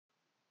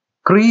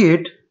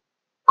create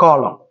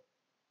column.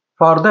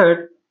 For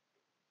that,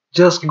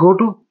 just go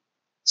to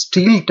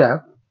Style tab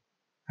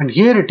and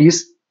here it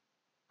is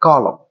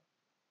column.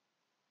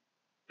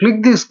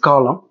 Click this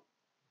column.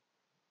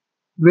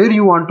 Where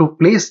you want to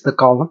place the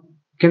column,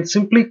 you can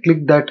simply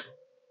click that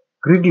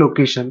grid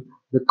location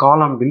the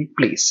column will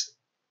place.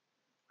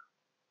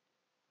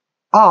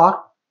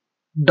 Or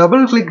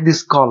double click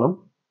this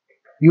column,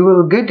 you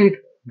will get it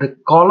the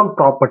column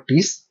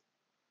properties,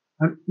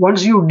 and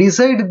once you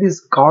decide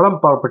this column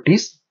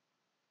properties,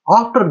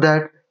 after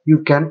that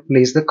you can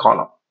place the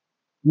column.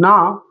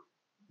 Now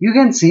you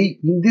can see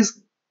in this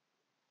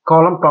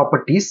column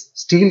properties,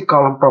 Style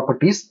column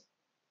properties,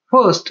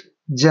 first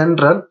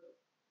general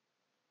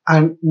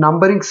and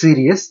numbering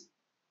series,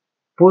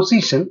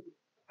 position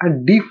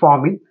and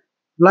deforming,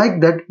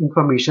 like that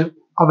information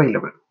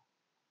available.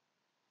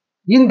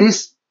 In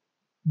this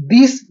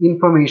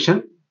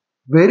information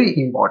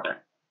very important.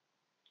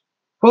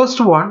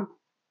 First one,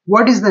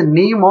 what is the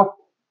name of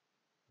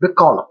the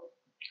column?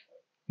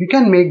 You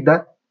can make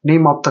the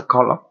name of the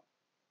column.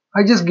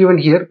 I just given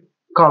here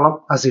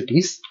column as it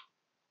is,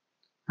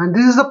 and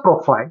this is the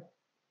profile.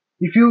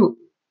 If you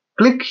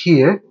click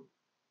here,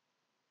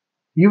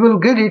 you will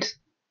get it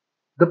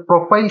the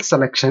profile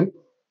selection.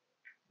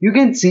 You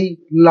can see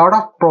lot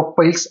of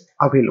profiles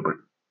available.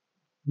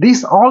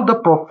 These all the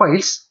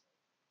profiles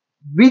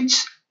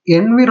which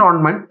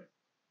environment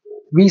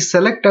we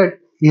selected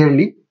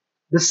early,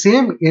 the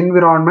same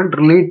environment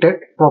related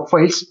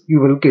profiles you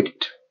will get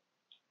it.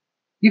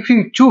 If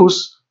you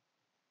choose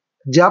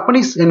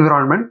Japanese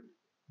environment,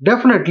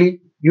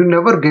 definitely you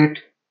never get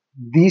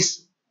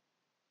these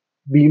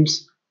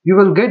beams. You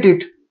will get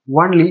it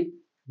only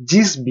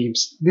GIS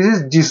beams. This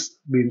is GIS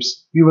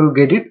beams. You will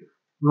get it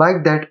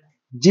like that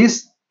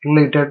GIS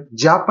related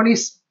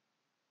Japanese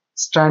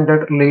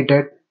standard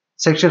related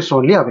sections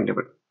only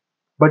available.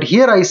 But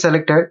here I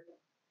selected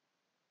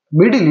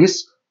Middle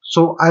East,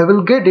 so I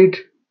will get it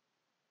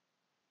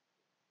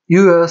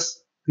US,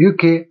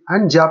 UK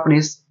and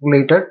Japanese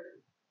related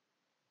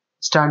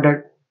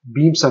standard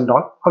beams and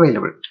all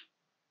available.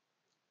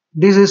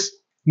 This is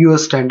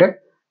US standard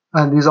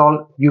and these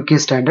all UK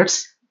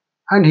standards,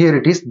 and here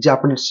it is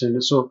Japanese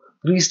standard. So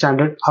 3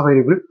 standard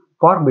available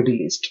for Middle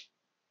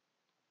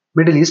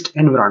East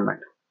environment.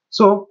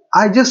 So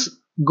I just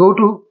go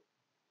to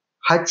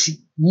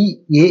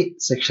HEA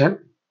section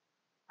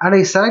and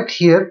I select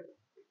here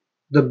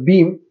the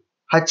beam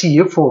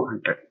HEA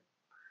 400.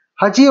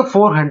 HEA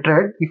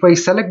 400, if I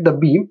select the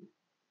beam,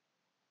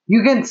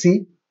 you can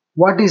see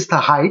what is the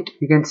height.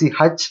 You can see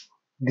H,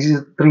 this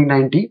is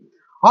 390.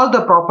 All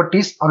the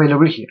properties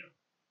available here.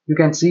 You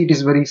can see it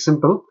is very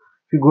simple.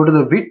 If you go to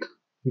the width,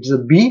 it is a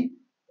B,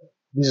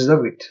 this is the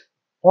width.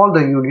 All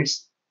the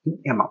units in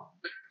mm.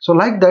 So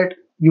like that,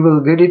 you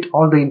will get it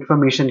all the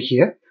information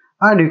here,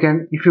 and you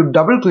can, if you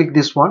double click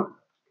this one,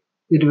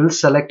 it will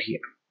select here.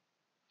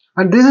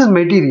 And this is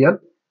material,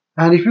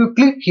 and if you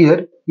click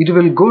here, it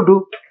will go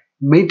to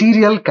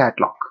material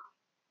catalog.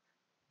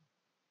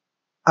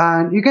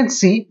 And you can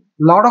see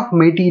lot of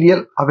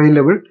material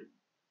available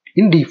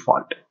in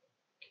default.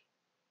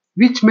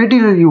 Which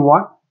material you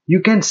want, you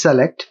can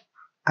select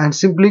and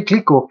simply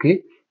click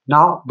OK.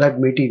 Now that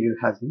material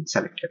has been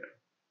selected.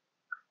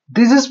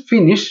 This is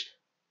finish.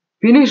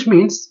 Finish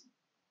means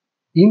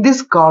in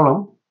this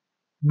column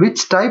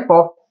which type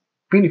of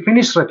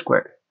finish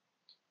required.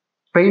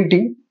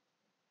 Painting,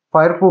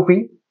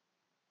 fireproofing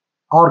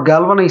or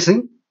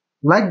galvanizing,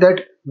 like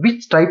that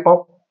which type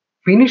of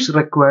finish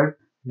required,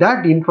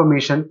 that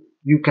information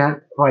you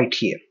can write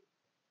here.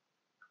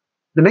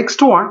 The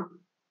next one,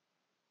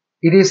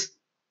 it is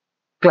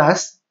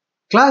class.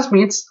 Class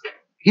means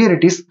here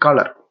it is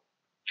color.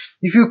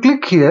 If you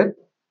click here,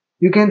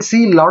 you can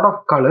see lot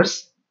of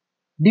colors.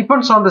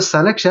 Depends on the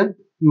selection,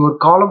 your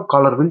column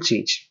color will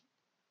change.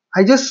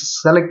 I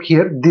just select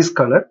here this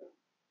color,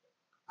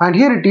 and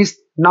here it is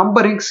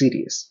numbering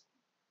series.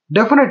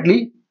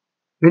 Definitely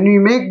when we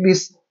make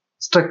this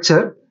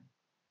structure,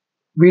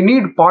 we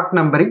need part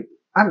numbering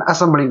and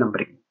assembly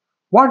numbering.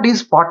 What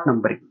is part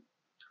numbering?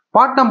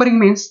 Part numbering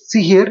means,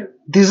 see here,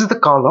 this is the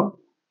column,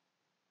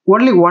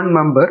 only one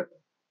member.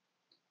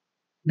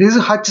 This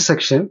is H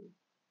section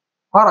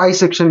or I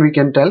section, we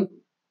can tell.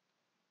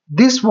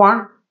 This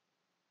one,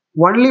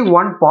 only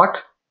one part.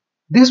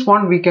 This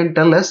one we can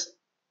tell as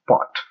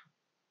part.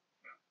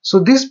 So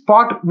this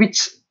part,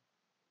 which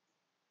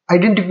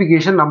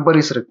identification number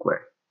is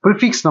required,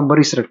 prefix number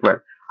is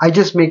required, I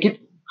just make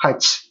it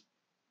H.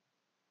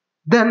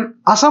 Then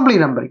assembly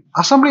numbering.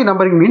 Assembly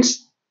numbering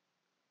means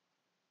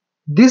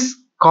this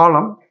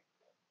column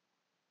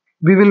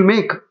we will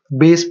make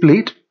base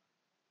plate,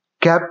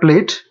 cap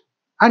plate,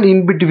 and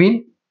in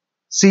between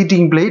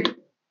seating plate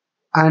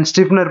and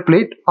stiffener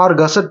plate or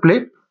gusset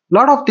plate.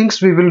 Lot of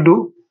things we will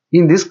do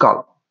in this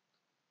column.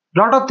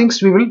 Lot of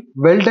things we will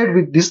welded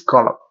with this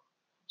column.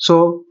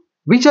 So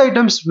which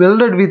items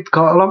welded with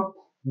column,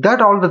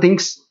 that all the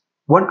things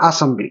one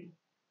assembly.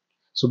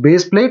 So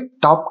base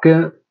plate, top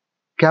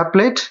cap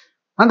plate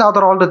and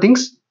other all the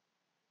things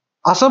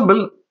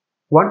assemble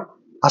one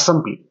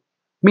assembly.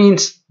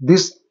 means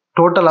this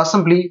total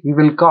assembly we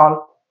will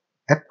call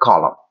a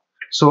column.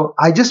 So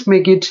I just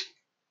make it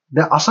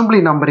the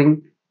assembly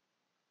numbering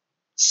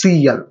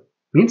CL,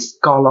 means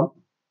column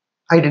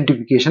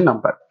identification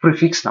number,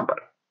 prefix number.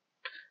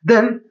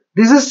 Then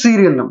this is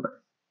serial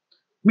number,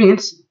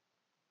 means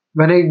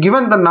when I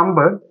given the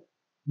number,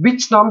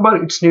 which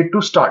number it's need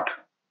to start.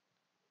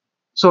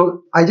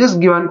 So I just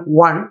given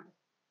 1,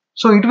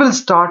 so it will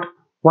start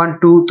 1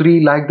 2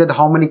 3 like that.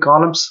 How many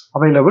columns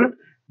available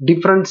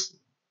difference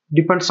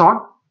depends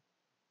on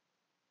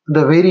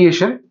the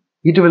variation.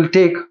 It will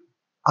take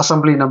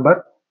assembly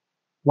number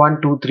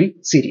 1 2 3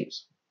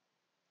 series.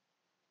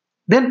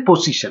 Then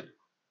position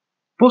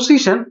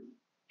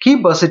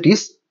keep as it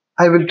is.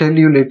 I will tell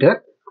you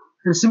later,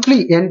 and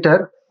simply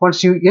enter.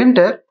 Once you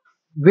enter,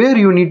 where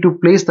you need to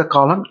place the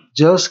column,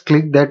 just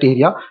click that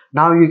area.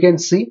 Now you can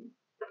see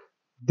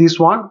this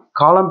one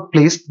column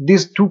placed,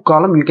 these two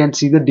column, you can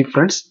see the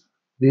difference.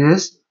 This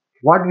is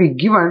what we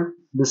given,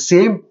 the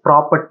same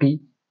property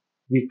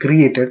we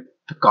created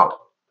the column.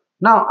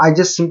 Now I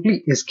just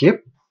simply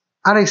escape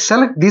and I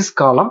select this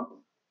column.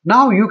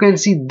 Now you can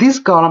see this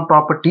column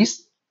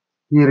properties.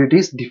 Here it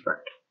is different.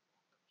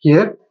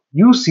 Here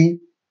you see,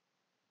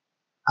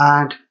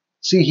 and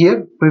see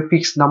here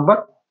prefix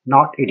number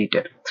not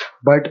edited,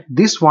 but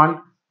this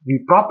one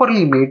we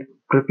properly made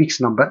prefix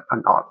number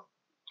and all.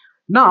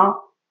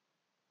 Now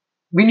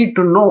we need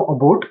to know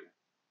about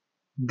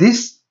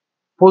these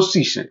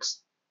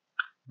positions.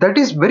 That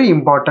is very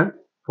important,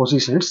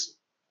 positions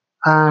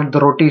and the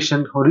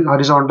rotation,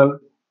 horizontal,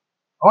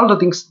 all the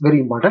things very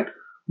important.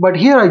 But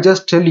here I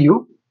just tell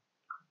you,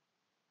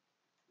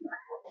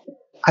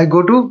 I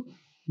go to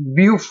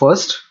view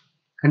first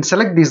and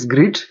select this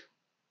grid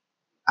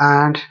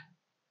and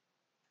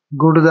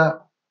go to the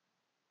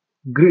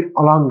grid,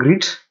 along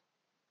grid.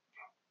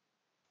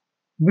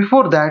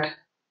 Before that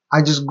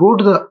I just go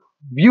to the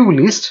view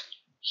list.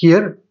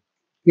 Here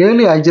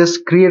earlier I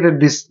just created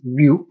this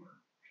view,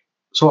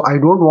 so I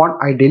don't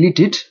want, I delete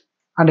it,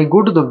 and I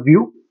go to the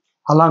view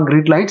along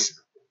grid lines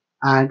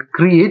and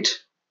create.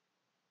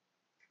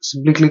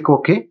 Simply click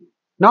OK.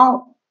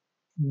 Now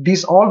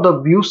these all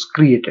the views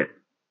created.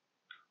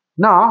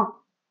 Now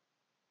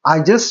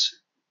I just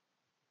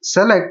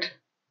select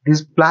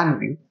this plan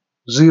view,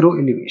 0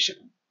 elevation.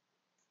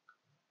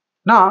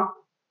 Now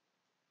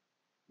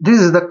this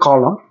is the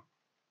column.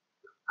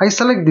 I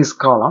select this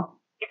column,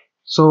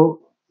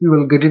 so you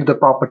will get it the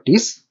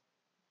properties.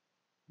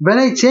 When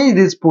I change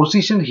this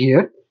position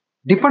here,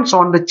 depends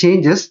on the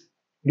changes,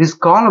 this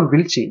column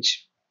will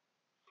change.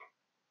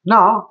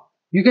 Now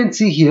you can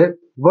see here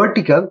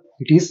vertical,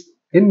 it is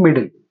in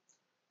middle.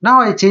 Now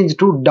I change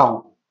to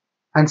down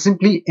and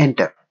simply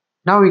enter.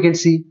 Now you can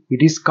see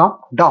it is come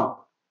down.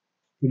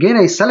 Again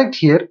I select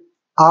here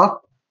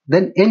up,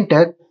 then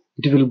enter,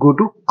 it will go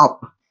to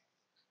up.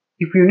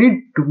 If you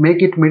need to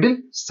make it middle,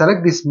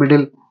 select this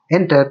middle,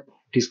 enter,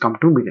 it is come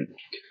to middle.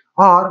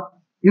 Or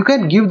you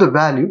can give the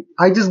value.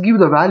 I just give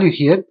the value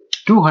here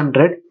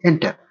 200,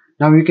 enter.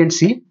 Now you can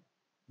see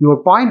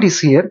your point is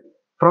here.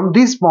 From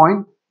this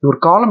point your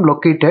column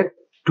located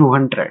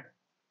 200.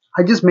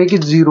 I just make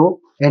it 0,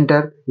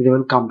 enter, it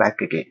will come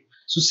back again.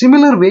 So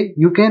similar way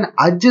you can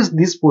adjust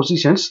these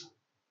positions.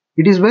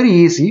 It is very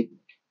easy,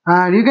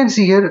 and you can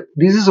see here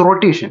this is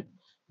rotation.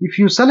 If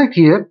you select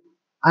here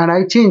and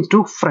I change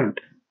to front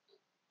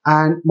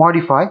and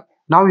modify,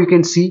 now you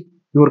can see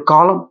your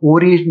column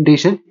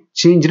orientation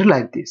changed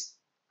like this,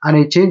 and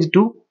I change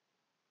to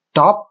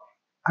top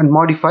and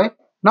modify.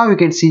 Now you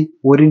can see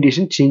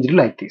orientation changed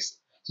like this.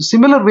 So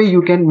similar way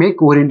you can make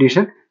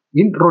orientation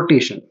in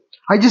rotation.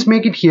 I just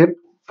make it here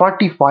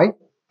 45,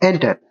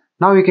 enter.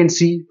 Now you can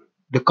see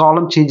the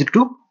column changed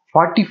to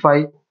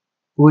 45,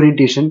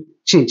 orientation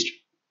changed.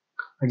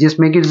 I just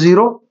make it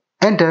 0,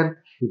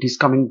 enter, it is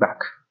coming back.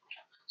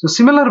 So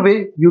similar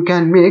way you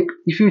can make,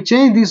 if you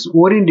change this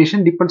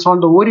orientation, depends on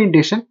the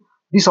orientation,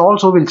 this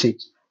also will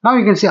change. Now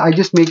you can see I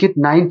just make it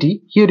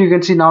 90. Here you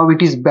can see now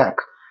it is back.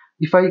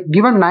 If I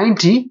given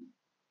 90,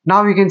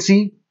 now you can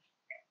see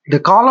the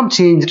column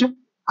changed.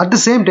 At the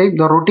same time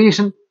the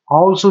rotation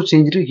also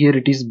changed. Here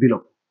it is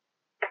below,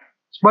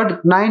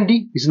 but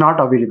 90 is not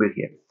available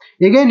here.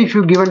 Again if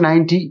you given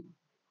 90,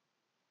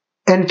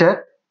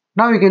 enter,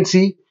 now you can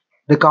see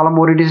the column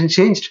orientation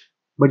changed,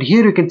 but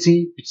here you can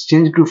see it's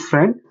changed to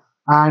front,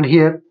 and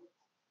here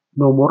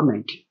no more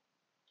 90.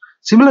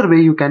 Similar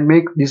way you can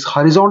make this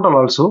horizontal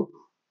also.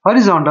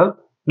 Horizontal,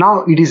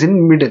 now it is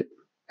in middle,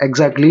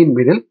 exactly in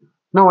middle.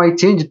 Now I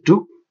change it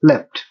to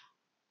left,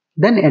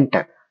 then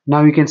enter.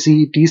 Now you can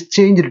see it is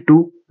changed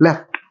to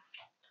left,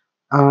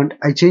 and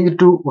I change it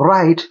to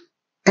right,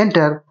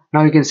 enter.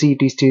 Now you can see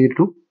it is changed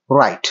to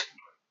right.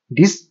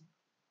 It is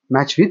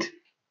matched with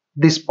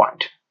this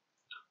point,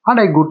 and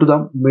I go to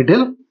the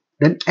middle,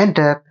 then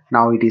enter.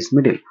 Now it is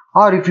middle.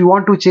 Or if you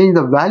want to change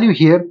the value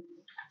here,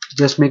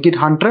 just make it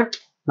 100.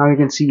 Now you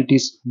can see it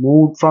is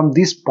moved from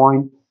this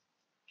point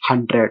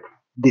 100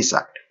 this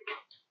side.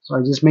 So I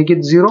just make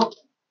it 0,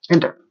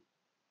 enter.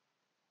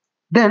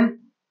 Then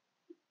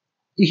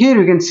here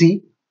you can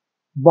see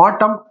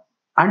bottom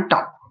and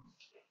top.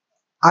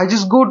 I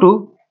just go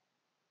to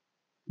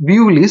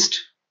view list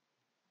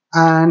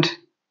and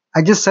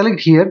I just select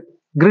here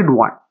grid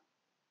 1.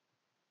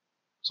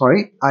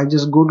 Sorry, I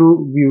just go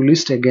to view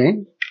list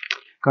again,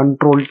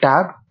 control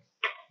tab.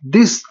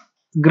 This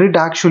grid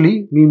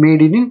actually we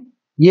made it in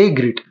A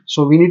grid.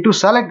 So we need to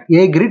select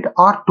A grid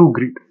or 2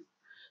 grid.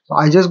 So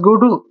I just go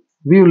to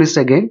view list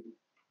again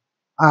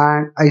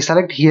and I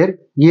select here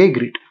A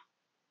grid.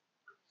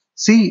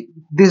 See,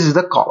 this is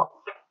the column.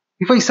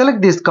 If I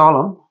select this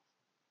column,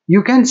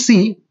 you can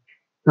see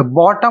the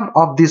bottom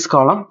of this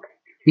column,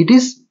 it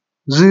is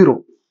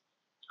 0.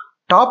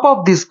 Top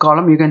of this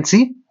column, you can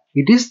see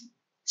it is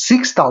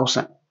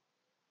 6000.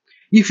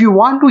 If you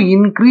want to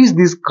increase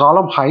this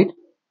column height,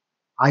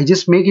 I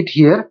just make it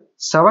here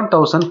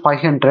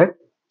 7500,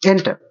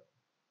 enter.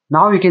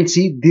 Now you can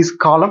see this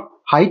column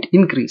height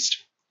increased.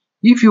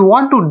 If you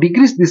want to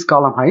decrease this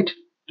column height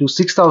to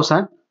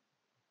 6000,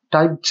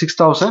 type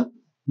 6000,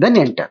 then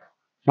enter.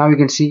 Now you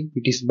can see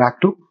it is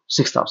back to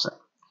 6000.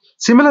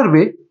 Similar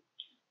way,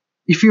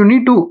 if you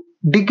need to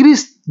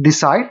decrease this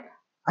side,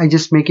 I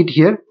just make it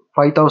here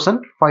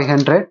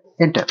 5500,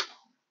 enter.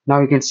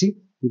 Now you can see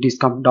it is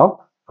come down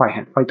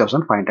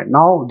 5500.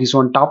 Now this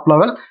one top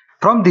level,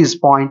 from this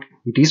point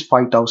it is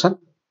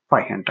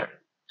 5500.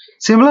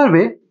 Similar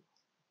way,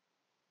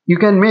 you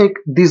can make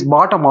this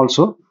bottom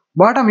also.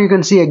 Bottom you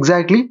can see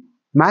exactly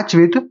match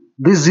with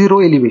this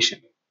 0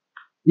 elevation.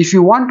 If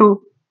you want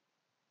to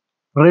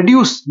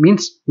reduce,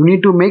 means you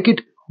need to make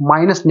it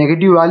minus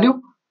negative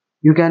value,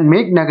 you can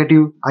make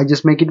negative. I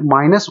just make it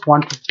minus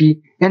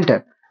 150,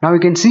 enter. Now you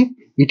can see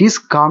it is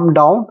come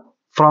down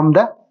from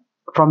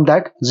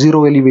that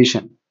 0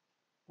 elevation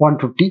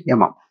 150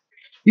 mm.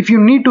 If you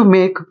need to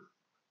make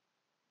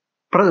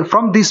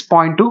from this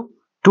point to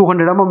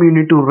 200 mm, you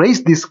need to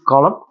raise this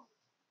column.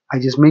 I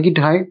just make it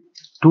high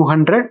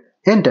 200,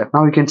 enter.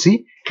 Now you can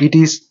see it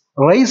is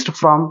raised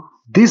from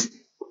this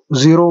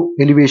 0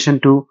 elevation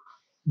to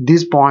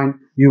this point.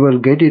 You will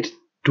get it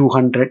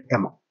 200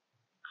 mm.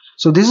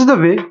 So this is the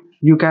way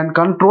you can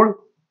control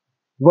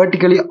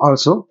vertically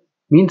also,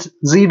 means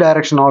Z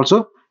direction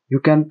also you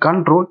can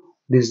control.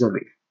 This is the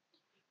way.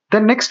 The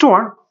next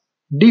one,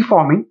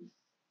 deforming.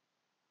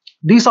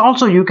 This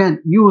also you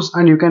can use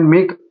and you can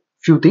make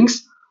few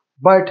things,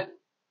 but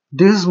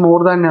this is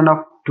more than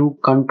enough to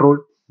control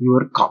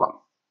your column.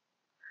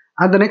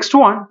 And the next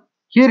one,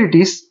 here it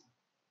is,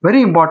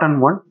 very important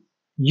one,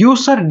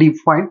 user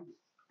defined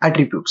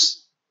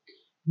attributes.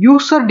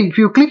 If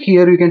you click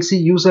here, you can see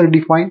user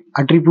defined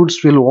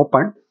attributes will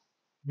open.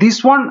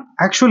 This one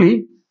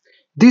actually,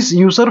 this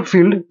user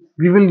field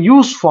we will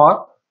use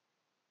for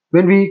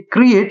when we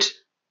create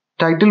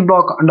title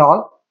block and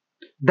all.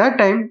 That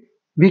time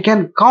we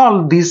can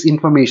call this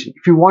information.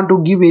 If you want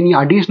to give any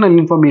additional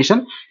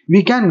information,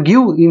 we can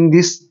give in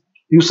this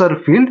user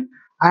field,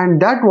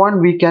 and that one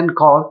we can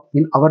call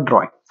in our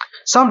drawing.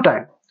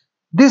 Sometime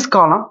this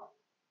column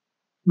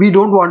we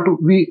don't want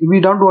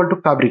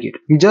to fabricate,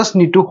 we just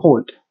need to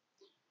hold.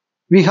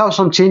 We have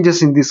some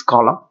changes in this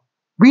column,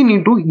 we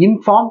need to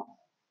inform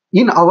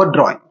in our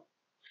drawing.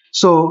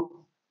 So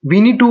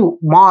we need to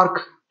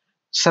mark,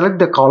 select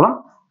the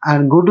column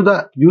and go to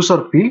the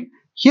user field.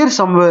 Here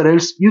somewhere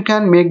else you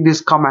can make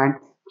this command.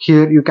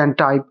 Here you can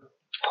type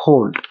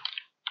hold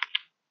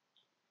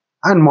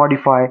and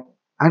modify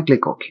and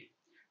click OK.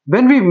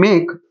 When we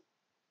make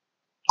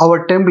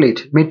our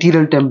template,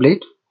 material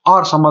template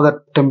or some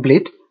other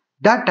template,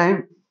 that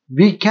time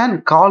we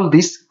can call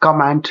this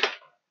command.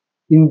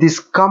 In this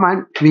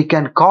command we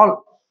can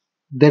call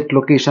that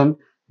location,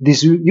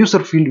 this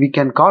user field we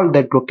can call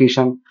that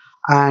location,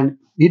 and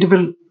it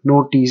will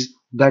notice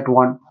that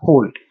one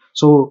hold.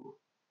 So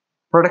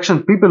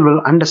production people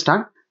will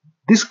understand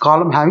this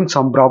column having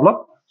some problem,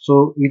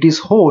 so it is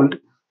hold.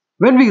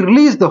 When we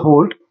release the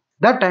hold,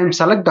 that time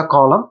select the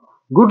column,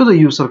 go to the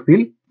user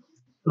field,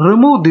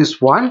 remove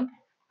this one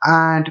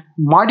and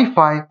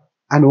modify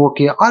and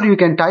OK, or you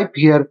can type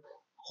here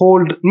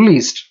hold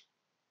released.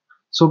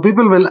 So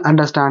people will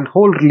understand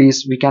hold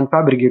release, we can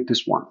fabricate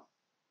this one.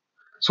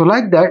 So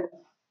like that,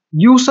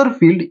 user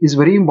field is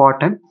very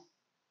important.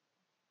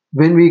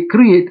 When we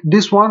create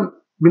this one,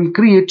 will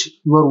create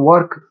your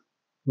work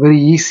very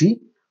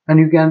easy, and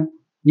you can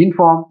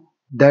inform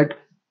that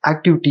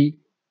activity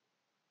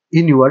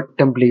in your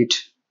template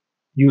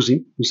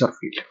using user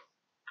field.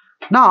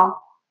 Now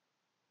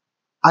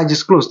I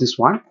just close this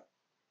one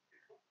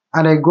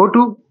and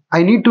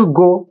I need to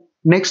go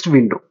next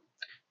window.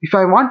 If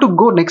I want to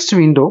go next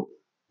window,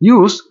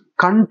 use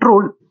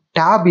Control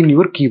Tab in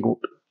your keyboard.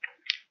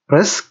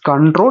 Press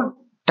Control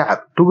Tab.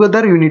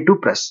 Together you need to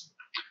press.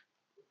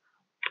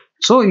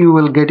 So you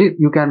will get it.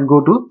 You can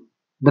go to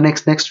the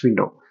next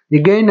window.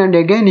 Again and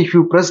again, if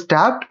you press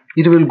Tab,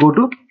 it will go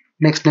to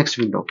next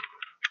window.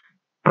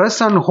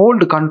 Press and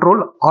hold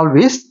Control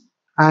always,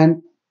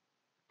 and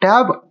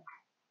Tab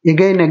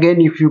again.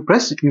 If you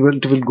press, it will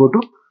go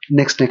to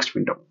next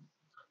window.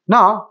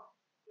 Now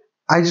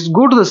I just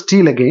go to the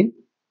steel again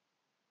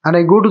and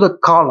I go to the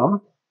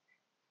column,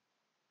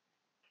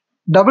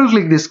 double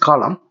click this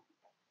column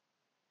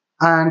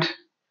and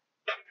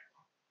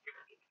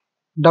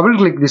double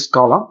click this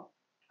column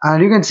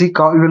and you can see you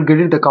will get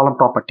it the column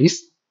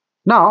properties.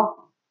 Now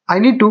I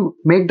need to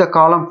make the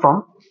column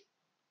from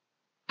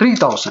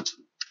 3000.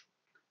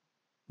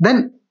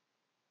 Then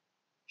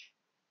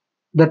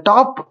the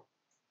top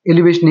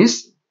elevation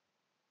is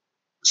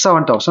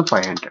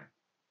 7500.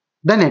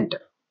 Then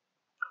enter.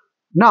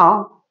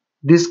 Now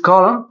this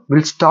column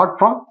will start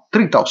from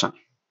 3000.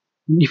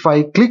 If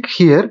I click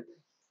here,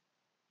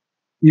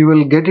 you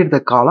will get it the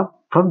column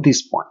from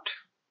this point.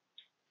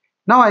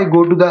 Now I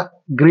go to the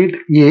grid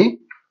A.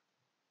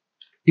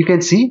 You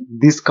can see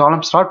this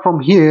column start from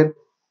here,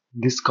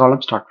 this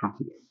column start from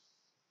here.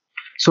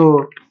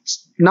 So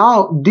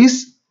now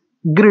this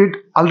grid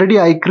already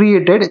I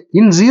created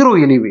in 0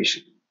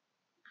 elevation.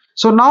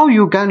 So now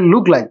you can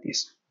look like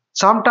this.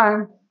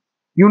 Sometime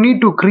you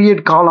need to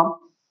create column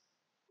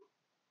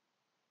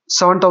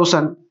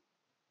 7000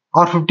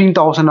 or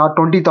 15,000 or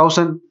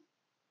 20,000,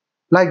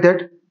 like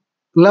that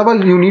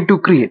level you need to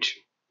create.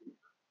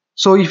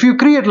 So if you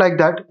create like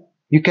that,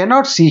 you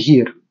cannot see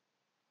here.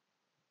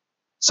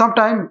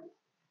 Sometime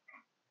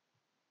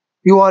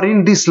you are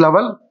in this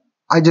level,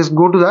 I just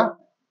go to the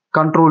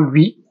control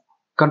V,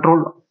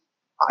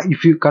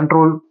 if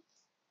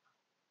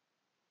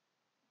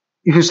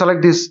you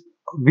select this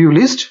view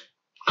list,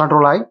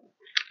 control I,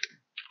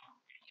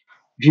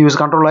 if you use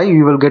control I,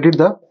 you will get it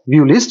the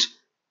view list.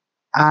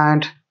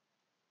 And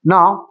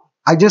now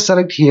I just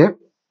select here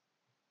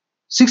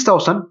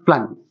 6000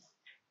 plan view.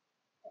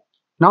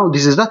 Now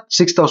this is the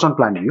 6000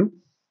 plan view.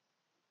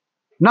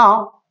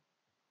 Now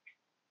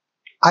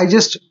I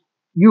just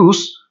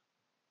use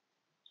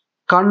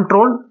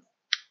control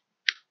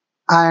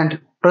and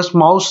press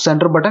mouse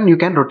center button, you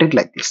can rotate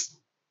like this.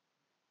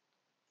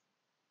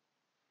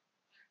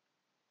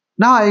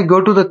 Now I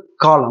go to the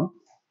column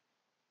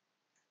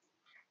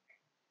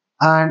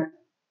and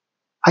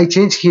I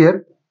change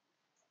here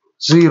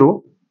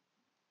 0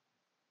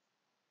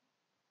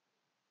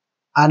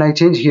 and I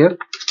change here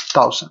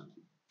 1000.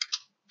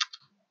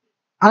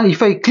 And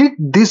if I click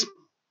this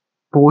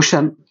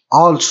portion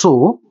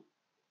also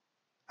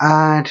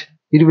and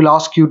it will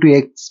ask you to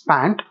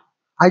expand,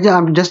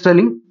 I'm just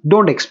telling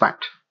don't expand.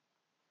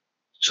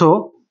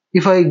 So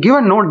if I give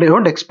a no,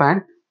 don't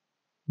expand,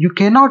 you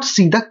cannot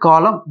see the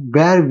column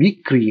where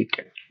we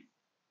created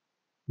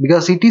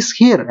because it is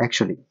here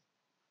actually.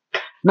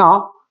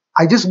 Now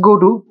I just go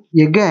to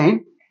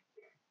again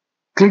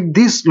click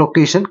this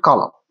location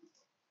column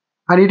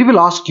and it will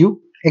ask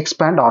you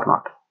expand or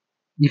not.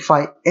 If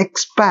I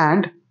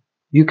expand,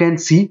 you can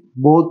see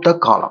both the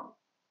column.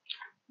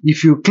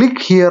 If you click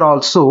here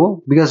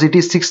also, because it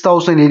is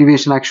 6000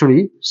 elevation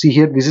actually, see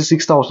here this is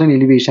 6000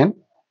 elevation.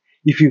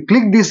 If you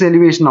click this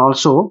elevation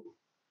also,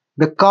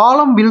 the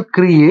column will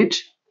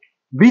create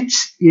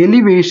which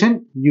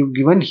elevation you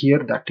given here,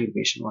 that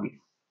elevation only.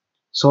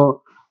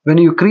 So when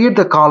you create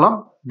the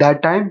column,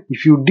 that time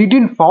if you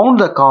didn't found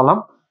the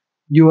column,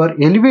 your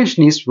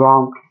elevation is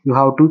wrong, you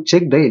have to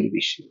check the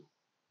elevation.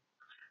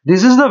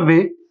 This is the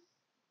way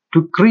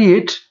to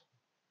create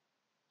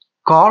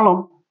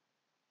column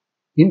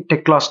in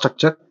Tekla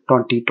structure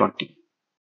 2020.